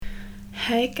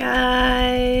Hey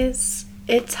guys,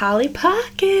 it's Holly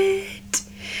Pocket.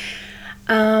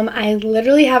 I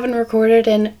literally haven't recorded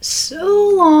in so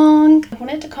long. I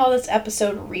wanted to call this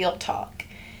episode Real Talk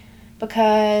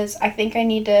because I think I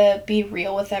need to be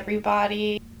real with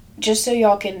everybody just so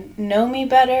y'all can know me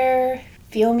better,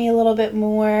 feel me a little bit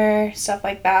more, stuff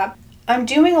like that. I'm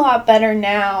doing a lot better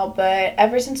now, but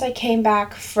ever since I came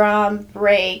back from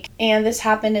break, and this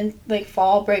happened in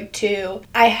fall break too,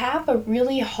 I have a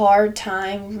really hard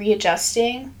time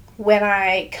readjusting when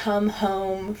I come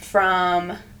home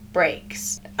from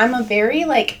breaks. I'm a very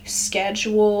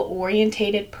schedule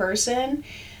orientated person.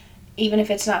 Even if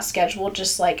it's not scheduled,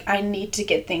 just I need to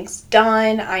get things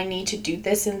done. I need to do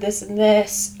this and this and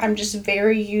this. I'm just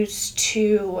very used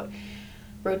to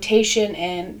rotation,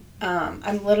 and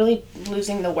I'm literally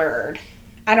losing the word.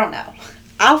 I don't know.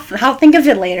 I'll think of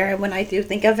it later, and when I do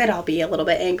think of it, I'll be a little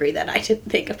bit angry that I didn't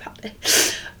think about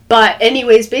it. But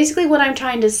anyways, basically what I'm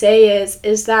trying to say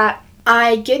is that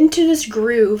I get into this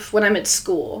groove when I'm at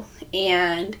school,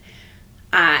 and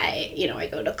I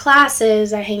go to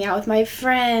classes, I hang out with my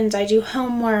friends, I do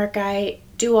homework, I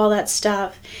do all that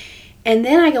stuff. And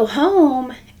then I go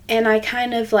home and I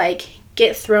kind of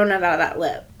get thrown out of that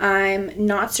loop. I'm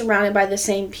not surrounded by the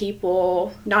same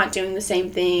people, not doing the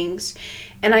same things,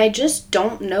 and I just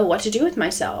don't know what to do with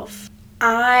myself.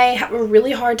 I have a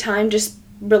really hard time just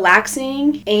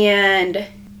relaxing and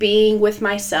being with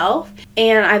myself,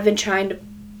 and I've been trying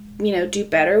to, do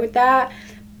better with that.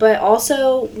 But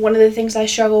also, one of the things I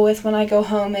struggle with when I go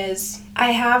home is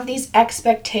I have these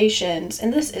expectations,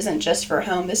 and this isn't just for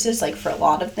home, this is for a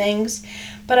lot of things,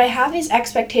 but I have these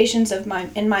expectations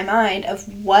in my mind of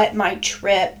what my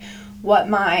trip, what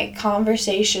my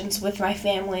conversations with my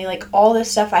family, all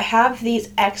this stuff. I have these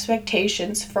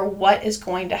expectations for what is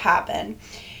going to happen.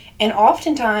 And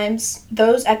oftentimes,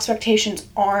 those expectations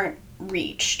aren't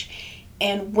reached.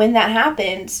 And when that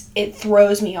happens, it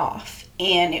throws me off,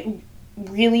 and it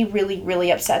really, really,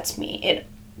 really upsets me. It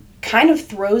kind of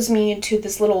throws me into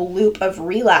this little loop of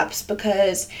relapse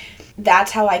because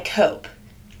that's how I cope.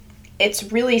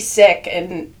 It's really sick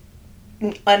and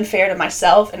unfair to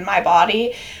myself and my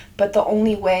body, but the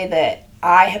only way that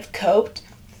I have coped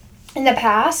in the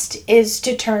past is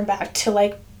to turn back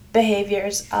to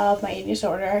behaviors of my eating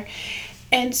disorder.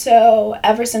 And so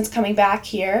ever since coming back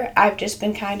here, I've just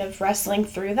been kind of wrestling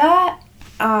through that.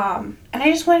 And I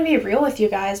just want to be real with you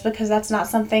guys because that's not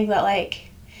something that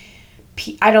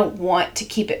I don't want to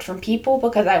keep it from people,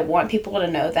 because I want people to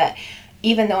know that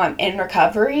even though I'm in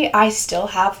recovery, I still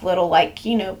have little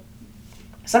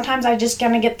sometimes I just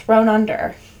gonna get thrown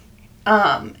under.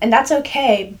 And that's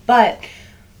okay, but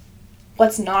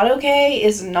what's not okay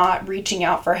is not reaching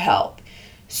out for help.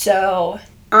 So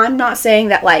I'm not saying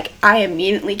that I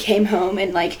immediately came home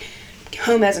and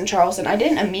home as in Charleston. I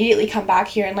didn't immediately come back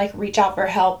here and reach out for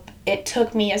help. It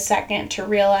took me a second to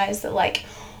realize that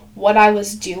what I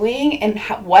was doing and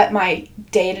what my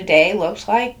day-to-day looked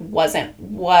like wasn't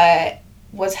what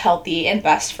was healthy and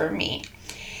best for me.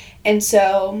 And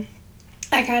so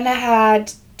I kind of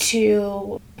had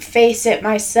to face it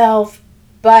myself,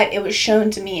 but it was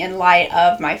shown to me in light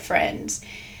of my friends.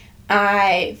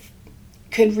 I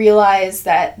could realize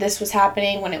that this was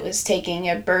happening when it was taking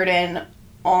a burden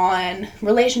on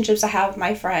relationships I have with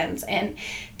my friends and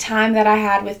time that I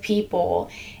had with people.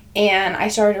 And I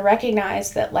started to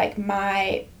recognize that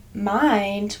my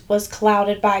mind was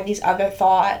clouded by these other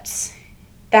thoughts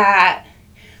that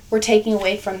were taking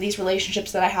away from these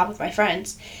relationships that I have with my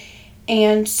friends.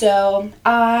 And so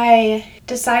I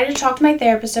decided to talk to my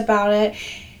therapist about it,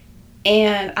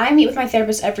 and I meet with my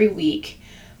therapist every week,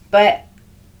 but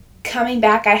coming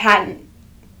back, I hadn't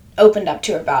opened up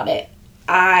to her about it.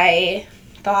 I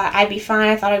thought I'd be fine.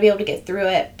 I thought I'd be able to get through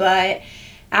it. But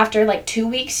after 2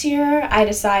 weeks here, I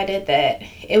decided that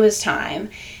it was time.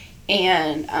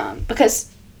 And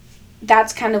because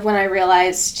that's kind of when I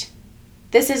realized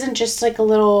this isn't just a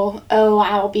little, oh,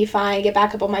 I'll be fine, get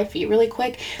back up on my feet really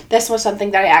quick. This was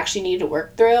something that I actually needed to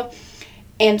work through.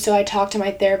 And so I talked to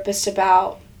my therapist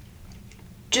about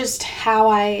just how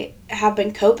I have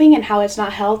been coping and how it's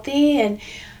not healthy, and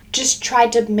just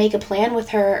tried to make a plan with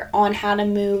her on how to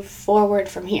move forward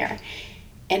from here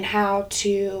and how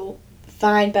to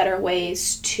find better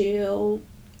ways to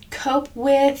cope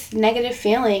with negative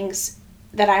feelings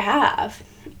that I have.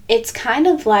 It's kind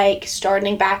of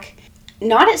starting back,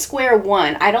 not at square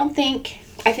one. I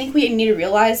think we need to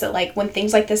realize that when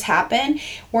things like this happen,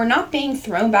 we're not being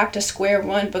thrown back to square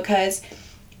one, because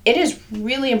it is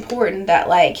really important that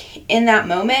in that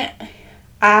moment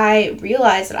I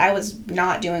realized that I was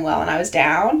not doing well and I was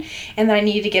down and that I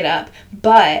needed to get up.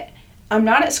 But I'm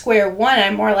not at square one.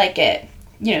 I'm more at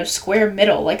square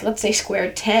middle, like let's say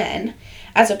square 10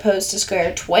 as opposed to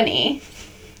square 20,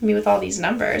 with all these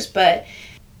numbers, but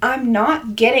I'm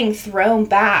not getting thrown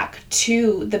back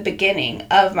to the beginning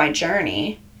of my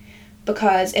journey,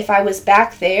 because if I was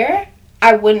back there,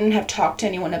 I wouldn't have talked to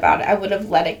anyone about it. I would have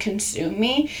let it consume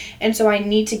me. And so I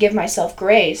need to give myself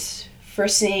grace for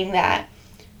seeing that,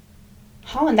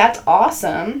 Holland, that's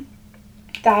awesome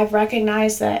that I've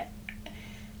recognized that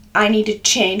I need to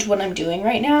change what I'm doing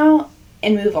right now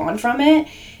and move on from it.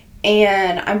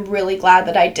 And I'm really glad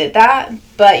that I did that.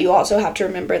 But you also have to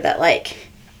remember that, like,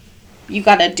 you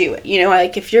gotta do it.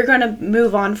 Like, if you're gonna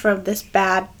move on from this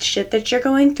bad shit that you're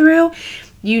going through,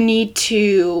 you need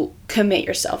to commit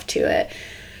yourself to it.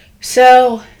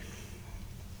 So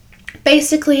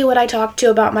basically what I talked to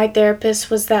about my therapist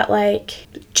was that, like,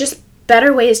 just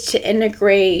better ways to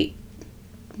integrate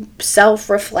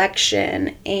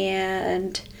self-reflection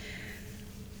and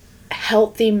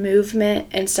healthy movement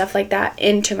and stuff like that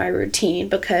into my routine,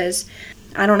 because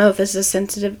I don't know if this is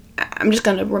sensitive. I'm just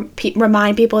going to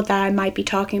remind people that I might be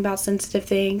talking about sensitive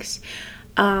things.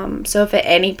 So if at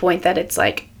any point that it's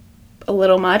like a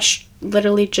little much,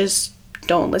 literally just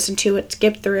don't listen to it,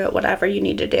 skip through it, whatever you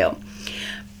need to do.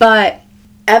 But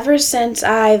ever since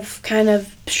I've kind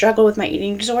of struggled with my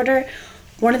eating disorder,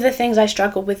 one of the things I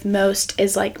struggle with most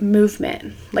is like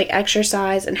movement, like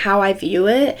exercise and how I view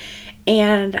it.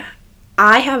 And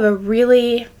I have a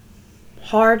really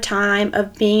hard time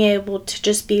of being able to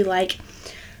just be like,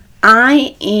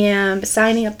 I am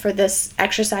signing up for this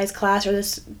exercise class or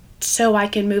this so I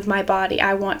can move my body.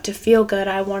 I want to feel good.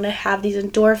 I want to have these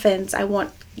endorphins. I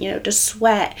want, to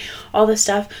sweat, all this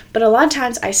stuff. But a lot of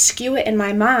times I skew it in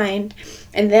my mind,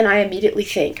 and then I immediately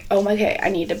think, oh, okay, I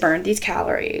need to burn these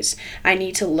calories. I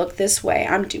need to look this way.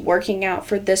 I'm working out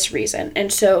for this reason.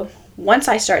 And so once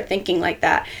I start thinking like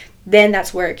that, then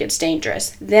that's where it gets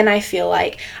dangerous. Then I feel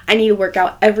like I need to work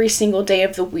out every single day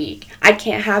of the week. I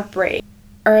can't have breaks.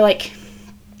 Or like,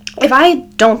 if I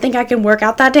don't think I can work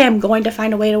out that day, I'm going to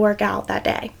find a way to work out that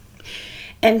day.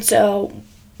 And so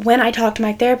when I talked to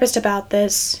my therapist about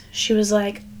this, she was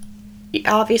like,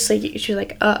 obviously, she was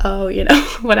like, uh-oh,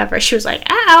 whatever. She was like,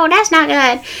 oh, that's not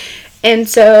good. And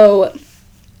so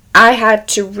I had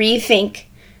to rethink,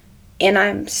 and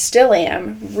I still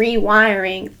am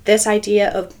rewiring this idea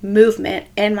of movement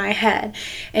in my head.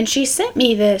 And she sent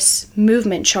me this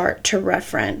movement chart to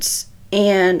reference,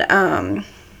 and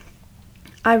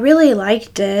I really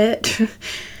liked it.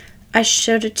 I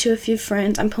showed it to a few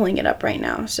friends. I'm pulling it up right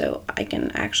now so I can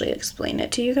actually explain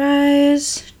it to you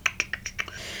guys.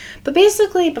 But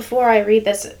basically, before I read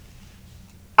this,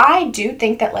 I do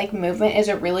think that, like, movement is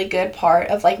a really good part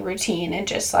of, like, routine and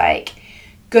just, like,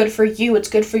 good for you. It's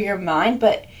good for your mind,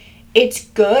 but it's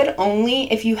good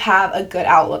only if you have a good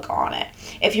outlook on it.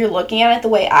 If you're looking at it the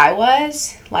way I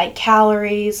was, like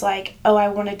calories, like, oh, I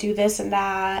want to do this and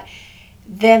that,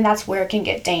 then that's where it can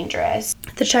get dangerous.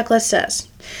 The checklist says,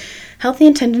 healthy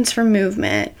intentions for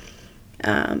movement.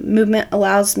 Movement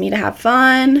allows me to have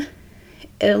fun.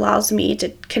 It allows me to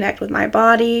connect with my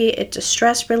body. It's a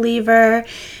stress reliever,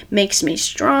 makes me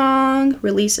strong,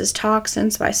 releases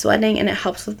toxins by sweating, and it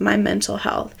helps with my mental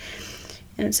health.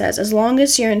 And it says, as long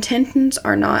as your intentions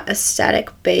are not aesthetic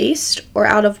based or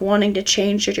out of wanting to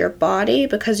change your body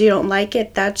because you don't like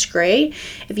it, that's great.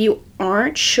 If you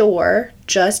aren't sure,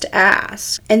 just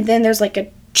ask. And then there's like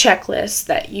a checklist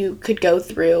that you could go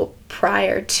through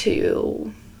prior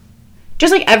to,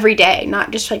 just like every day,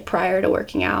 not just like prior to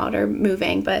working out or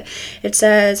moving, but it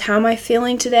says, how am I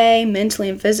feeling today, mentally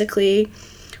and physically?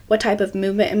 What type of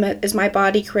movement is my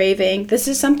body craving? This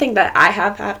is something that I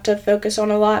have to focus on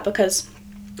a lot, because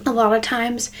a lot of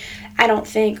times I don't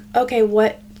think, okay,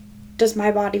 what does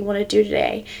my body want to do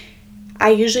today? I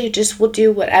usually just will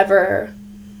do whatever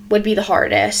would be the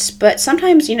hardest. But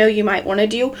sometimes, you might want to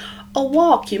do a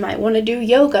walk. You might want to do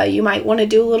yoga. You might want to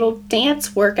do a little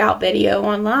dance workout video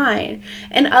online.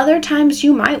 And other times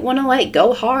you might want to like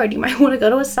go hard. You might want to go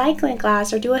to a cycling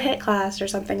class or do a HIIT class or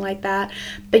something like that.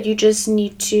 But you just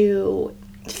need to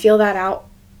feel that out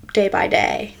day by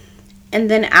day. And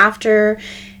then after,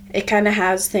 it kind of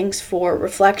has things for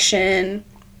reflection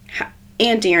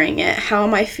and during it. How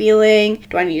am I feeling?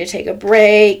 Do I need to take a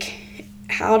break?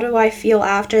 How do I feel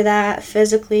after that,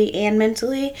 physically and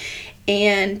mentally?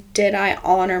 And did I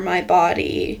honor my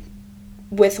body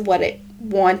with what it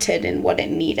wanted and what it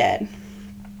needed?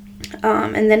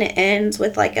 And then it ends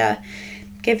with like a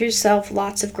give yourself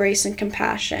lots of grace and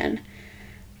compassion.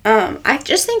 I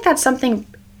just think that's something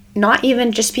not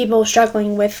even just people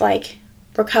struggling with like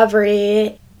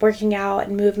recovery, working out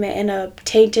and movement in a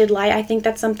tainted light. I think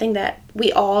that's something that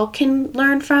we all can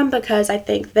learn from, because I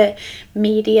think that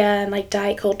media and like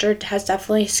diet culture has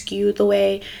definitely skewed the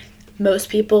way most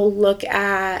people look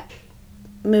at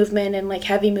movement and like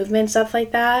heavy movement, stuff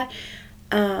like that.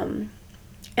 And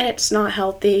it's not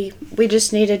healthy. We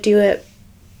just need to do it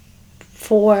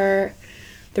for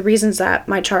the reasons that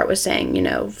my chart was saying, you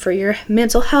know, for your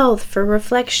mental health, for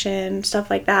reflection, stuff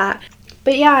like that.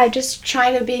 But yeah, I just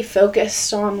try to be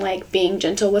focused on like being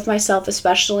gentle with myself,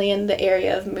 especially in the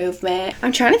area of movement.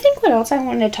 I'm trying to think what else I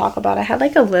wanted to talk about. I had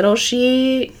like a little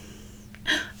sheet.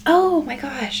 Oh my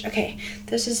gosh. Okay,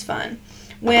 this is fun.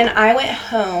 When I went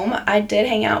home, I did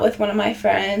hang out with one of my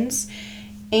friends,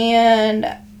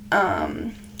 and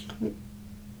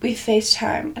we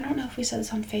FaceTime. I don't know if we said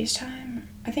this on FaceTime.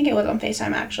 I think it was on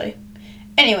FaceTime, actually.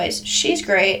 Anyways, she's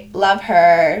great. Love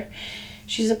her.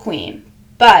 She's a queen.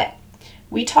 But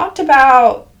we talked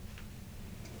about,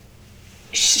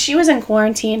 she was in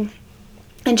quarantine,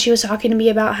 and she was talking to me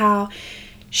about how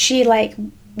she like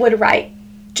would write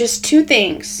just 2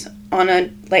 things on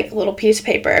a like little piece of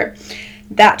paper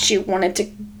that she wanted to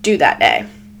do that day.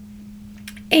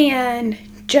 And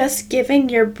just giving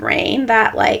your brain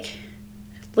that like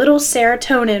little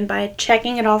serotonin by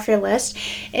checking it off your list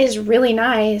is really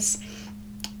nice.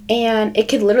 And it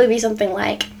could literally be something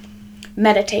like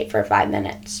meditate for 5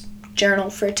 minutes, journal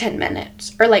for 10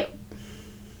 minutes, or like,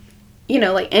 you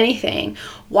know, like anything.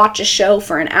 Watch a show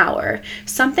for an hour.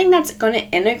 Something that's going to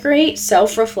integrate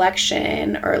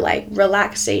self-reflection or like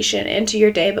relaxation into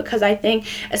your day, because I think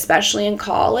especially in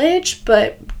college,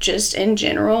 but just in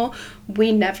general,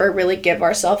 we never really give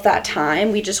ourselves that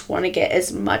time. We just want to get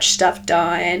as much stuff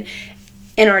done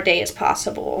in our day as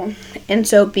possible. And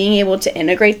so being able to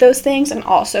integrate those things and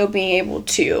also being able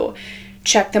to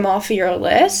check them off of your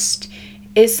list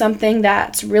is something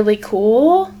that's really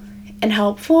cool and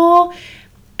helpful.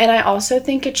 And I also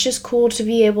think it's just cool to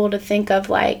be able to think of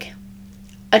like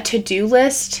a to-do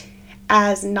list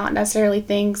as not necessarily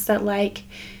things that like,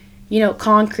 you know,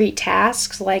 concrete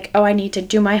tasks like, oh, I need to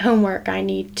do my homework, I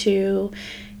need to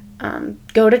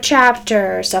go to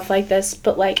chapter, stuff like this,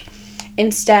 but like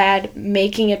instead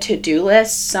making a to-do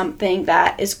list something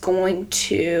that is going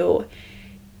to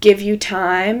give you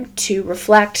time to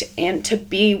reflect and to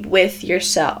be with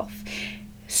yourself,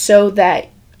 so that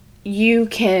you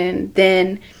can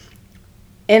then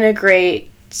integrate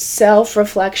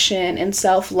self-reflection and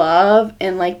self-love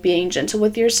and like being gentle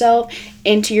with yourself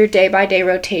into your day-by-day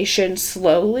rotation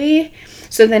slowly,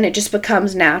 so then it just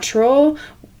becomes natural,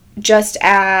 just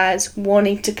as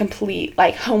wanting to complete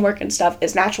like homework and stuff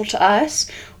is natural to us.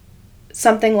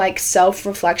 Something like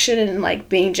self-reflection and like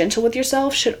being gentle with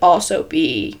yourself should also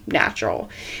be natural,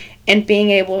 and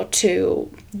being able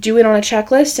to do it on a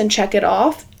checklist and check it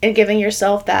off and giving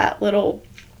yourself that little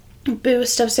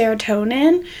boost of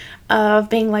serotonin of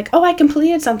being like, oh, I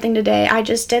completed something today, I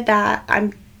just did that,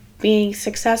 I'm being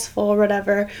successful or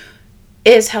whatever,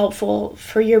 is helpful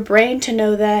for your brain to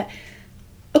know that,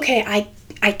 okay,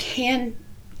 I can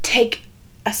take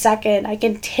a second, I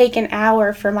can take an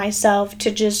hour for myself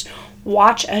to just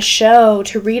watch a show,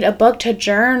 to read a book, to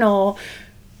journal,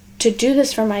 to do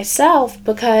this for myself,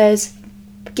 because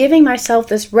giving myself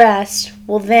this rest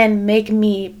will then make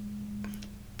me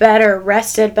better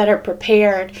rested, better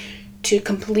prepared to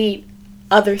complete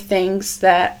other things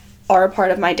that are a part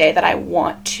of my day that I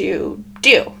want to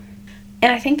do.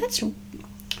 And I think that's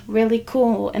really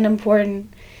cool and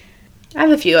important. I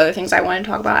have a few other things I want to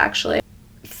talk about, actually.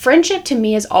 Friendship to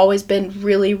me has always been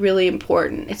really, really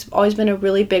important. It's always been a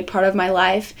really big part of my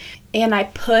life, and I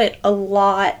put a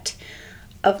lot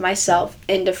of myself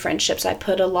into friendships. I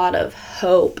put a lot of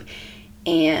hope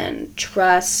and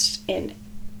trust and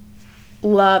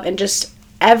love and just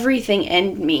everything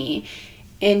in me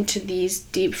into these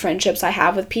deep friendships I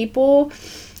have with people.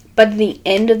 But at the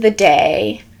end of the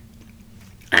day,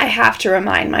 I have to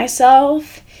remind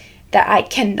myself that I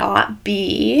cannot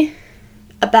be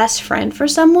a best friend for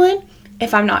someone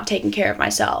if I'm not taking care of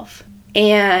myself.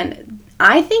 And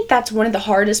I think that's one of the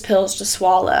hardest pills to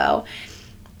swallow,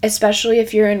 especially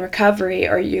if you're in recovery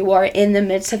or you are in the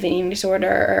midst of an eating disorder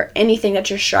or anything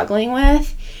that you're struggling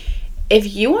with.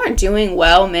 If you aren't doing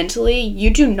well mentally,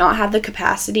 you do not have the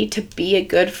capacity to be a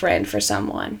good friend for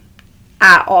someone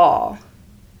at all.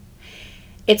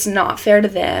 It's not fair to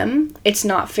them. It's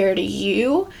not fair to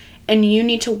you. And you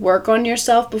need to work on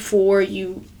yourself before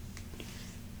you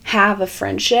have a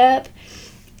friendship.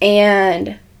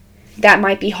 And that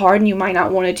might be hard and you might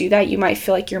not want to do that. You might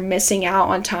feel like you're missing out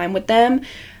on time with them.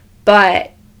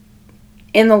 But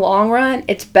in the long run,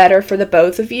 it's better for the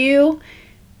both of you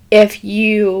if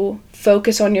you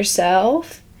focus on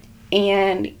yourself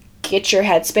and get your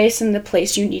headspace in the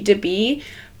place you need to be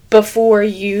before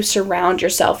you surround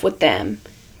yourself with them.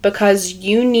 Because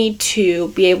you need to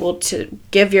be able to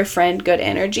give your friend good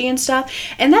energy and stuff.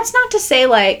 And that's not to say,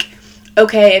 like,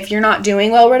 okay, if you're not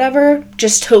doing well or whatever,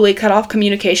 just totally cut off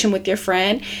communication with your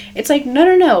friend. It's like,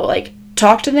 no. Like,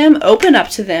 talk to them, open up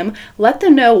to them, let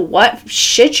them know what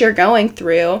shit you're going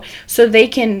through so they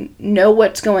can know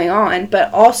what's going on.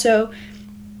 But also,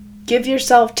 give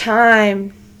yourself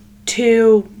time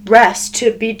to rest,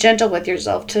 to be gentle with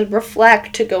yourself, to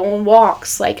reflect, to go on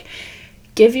walks. Like,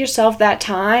 give yourself that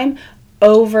time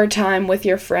over time with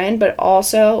your friend, but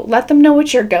also let them know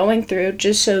what you're going through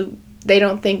just so they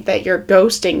don't think that you're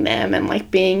ghosting them and, like,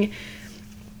 being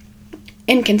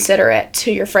inconsiderate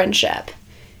to your friendship.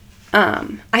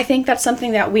 I think that's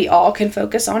something that we all can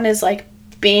focus on, is, like,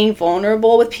 being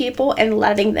vulnerable with people and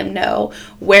letting them know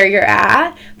where you're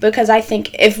at. Because I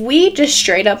think if we just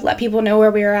straight up let people know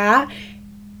where we're at,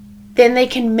 then they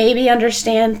can maybe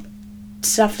understand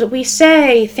stuff that we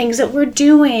say, things that we're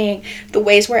doing, the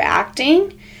ways we're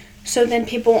acting. So then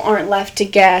people aren't left to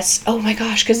guess, oh my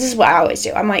gosh, because this is what I always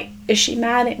do. I'm like, is she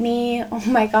mad at me? Oh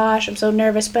my gosh, I'm so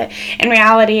nervous. But in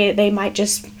reality, they might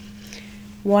just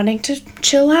wanting to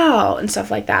chill out and stuff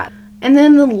like that. And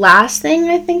then the last thing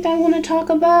I think I want to talk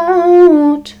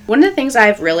about, one of the things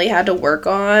I've really had to work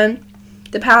on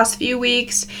the past few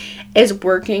weeks is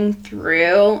working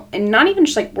through, and not even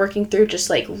just like working through, just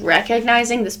like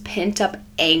recognizing this pent up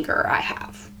anger I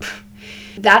have.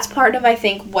 That's part of, I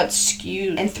think, what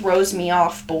skews and throws me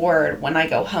off board when I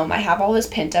go home. I have all this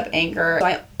pent up anger. So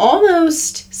I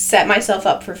almost set myself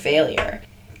up for failure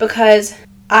because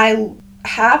I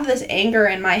have this anger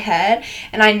in my head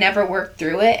and I never work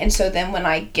through it. And so then when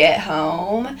I get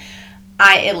home,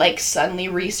 it like suddenly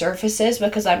resurfaces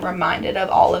because I'm reminded of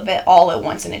all of it all at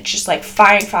once, and it's just like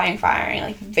firing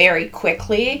like very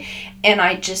quickly, and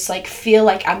I just like feel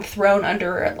like I'm thrown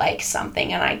under like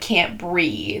something and I can't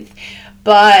breathe.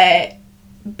 But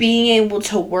being able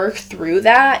to work through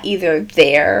that either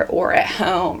there or at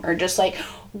home, or just like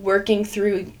working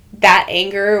through that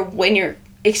anger when you're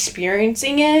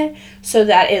experiencing it so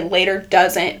that it later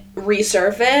doesn't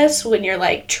resurface when you're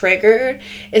like triggered,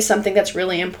 is something that's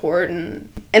really important.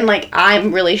 And like,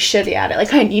 I'm really shitty at it.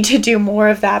 Like, I need to do more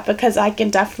of that because I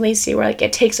can definitely see where like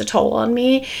it takes a toll on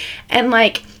me, and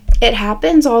like it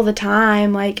happens all the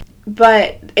time, like,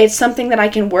 but it's something that I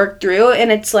can work through.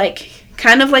 And it's like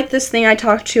kind of like this thing I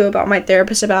talked to about my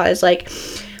therapist about, is like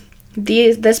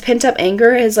this pent up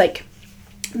anger has like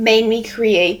made me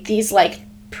create these like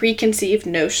preconceived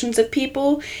notions of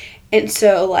people. And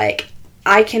so like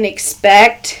I can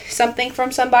expect something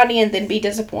from somebody and then be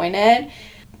disappointed.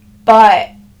 But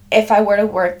if I were to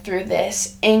work through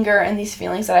this anger and these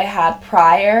feelings that I had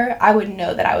prior, I would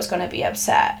know that I was going to be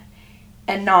upset,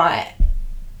 and not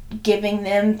giving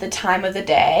them the time of the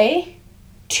day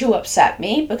to upset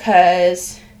me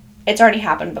because it's already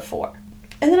happened before.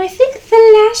 And then I think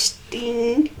the last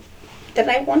thing that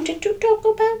I wanted to talk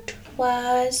about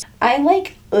was I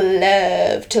like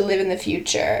love to live in the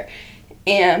future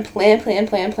and plan.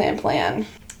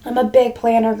 I'm a big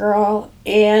planner girl,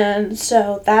 and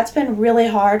so that's been really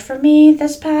hard for me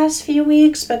this past few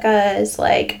weeks because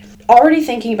like already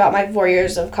thinking about my 4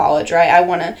 years of college, right? I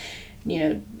want to,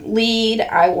 lead,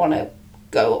 I want to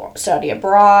go study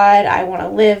abroad, I want to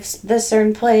live this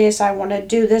certain place, I want to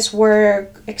do this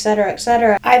work, etc.,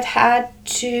 etc. I've had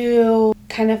to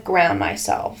kind of ground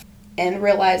myself and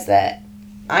realize that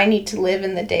I need to live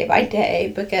in the day by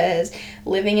day, because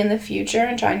living in the future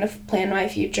and trying to plan my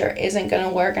future isn't going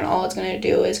to work, and all it's going to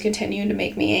do is continue to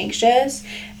make me anxious.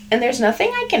 And there's nothing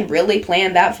I can really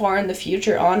plan that far in the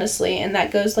future, honestly, and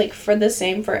that goes like for the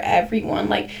same for everyone.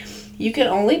 Like, you can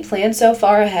only plan so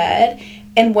far ahead,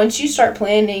 and once you start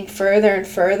planning further and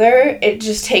further, it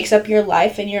just takes up your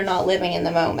life and you're not living in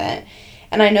the moment.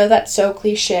 And I know that's so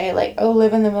cliche, like, oh,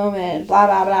 live in the moment, blah,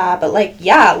 blah, blah. But, like,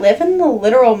 yeah, live in the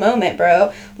literal moment,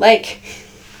 bro. Like,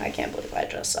 I can't believe I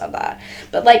just said that.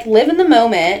 But, like, live in the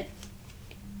moment.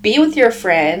 Be with your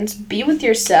friends. Be with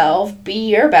yourself. Be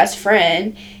your best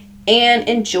friend. And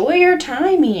enjoy your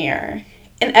time here.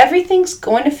 And everything's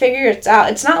going to figure it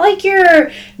out. It's not like you're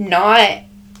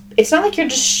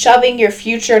just shoving your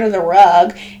future under the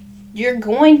rug. You're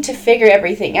going to figure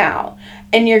everything out.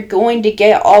 And you're going to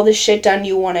get all the shit done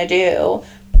you want to do.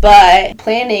 But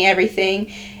planning everything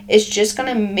is just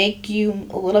going to make you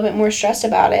a little bit more stressed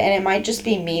about it. And it might just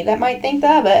be me that might think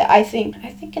that. But I think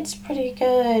it's pretty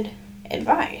good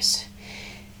advice,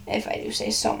 if I do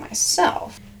say so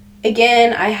myself.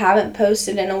 Again, I haven't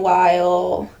posted in a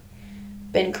while.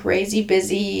 Been crazy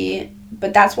busy.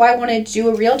 But that's why I wanted to do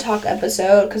a real talk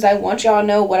episode, because I want y'all to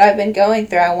know what I've been going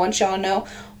through. I want y'all to know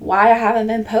why I haven't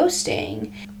been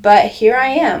posting. But here I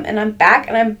am, and I'm back,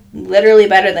 and I'm literally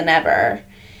better than ever.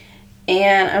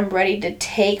 And I'm ready to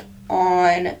take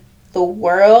on the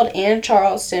world and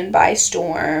Charleston by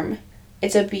storm.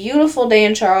 It's a beautiful day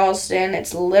in Charleston.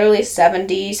 It's literally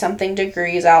 70-something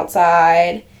degrees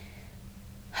outside.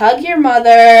 Hug your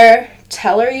mother.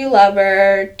 Tell her you love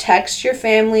her. Text your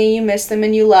family you miss them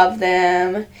and you love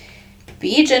them.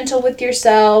 Be gentle with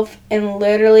yourself and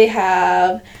literally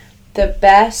have the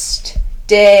best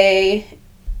day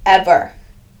ever.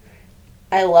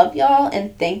 I love y'all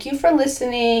and thank you for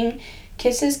listening.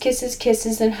 Kisses, kisses,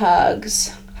 kisses, and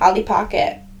hugs. Holly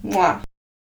Pocket. Mwah.